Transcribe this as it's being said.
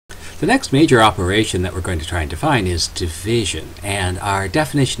The next major operation that we're going to try and define is division, and our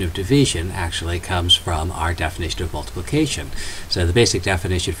definition of division actually comes from our definition of multiplication. So the basic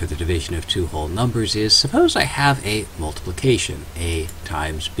definition for the division of two whole numbers is, suppose I have a multiplication, a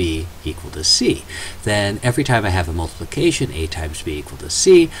times b equal to c. Then every time I have a multiplication, a times b equal to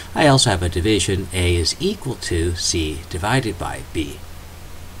c, I also have a division, a is equal to c divided by b.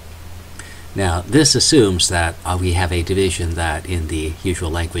 Now, this assumes that we have a division that in the usual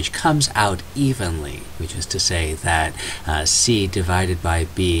language comes out evenly, which is to say that c divided by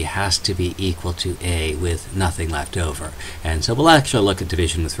b has to be equal to a with nothing left over. And so we'll actually look at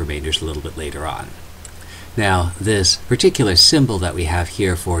division with remainders a little bit later on. Now, this particular symbol that we have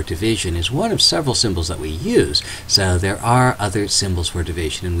here for division is one of several symbols that we use. So there are other symbols for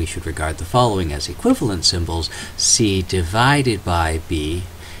division, and we should regard the following as equivalent symbols: c divided by b,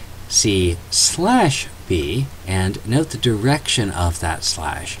 c slash b, and note the direction of that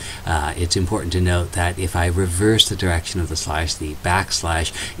slash. It's important to note that if I reverse the direction of the slash, the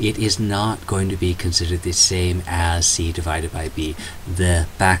backslash, it is not going to be considered the same as c divided by b. The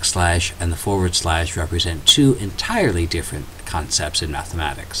backslash and the forward slash represent two entirely different concepts in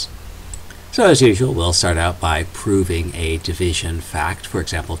mathematics. So as usual, we'll start out by proving a division fact. For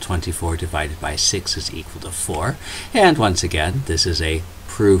example, 24 divided by 6 is equal to 4. And once again, this is a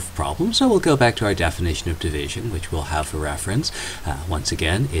proof problem, so we'll go back to our definition of division, which we'll have for reference. Once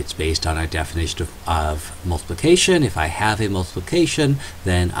again, it's based on our definition of multiplication. If I have a multiplication,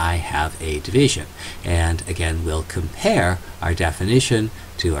 then I have a division. And again, we'll compare our definition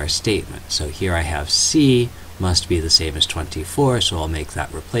to our statement. So here I have c must be the same as 24, so I'll make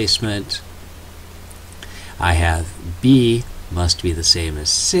that replacement. I have b must be the same as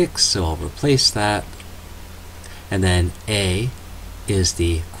 6, so I'll replace that. And then a is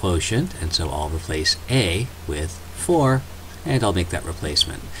the quotient, and so I'll replace a with 4, and I'll make that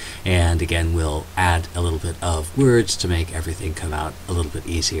replacement. And again, we'll add a little bit of words to make everything come out a little bit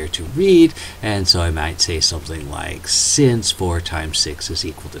easier to read, and so I might say something like, since 4 times 6 is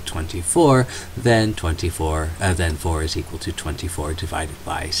equal to 24, then 4 is equal to 24 divided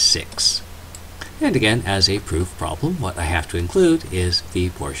by 6. And again, as a proof problem, what I have to include is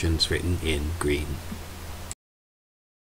the portions written in green.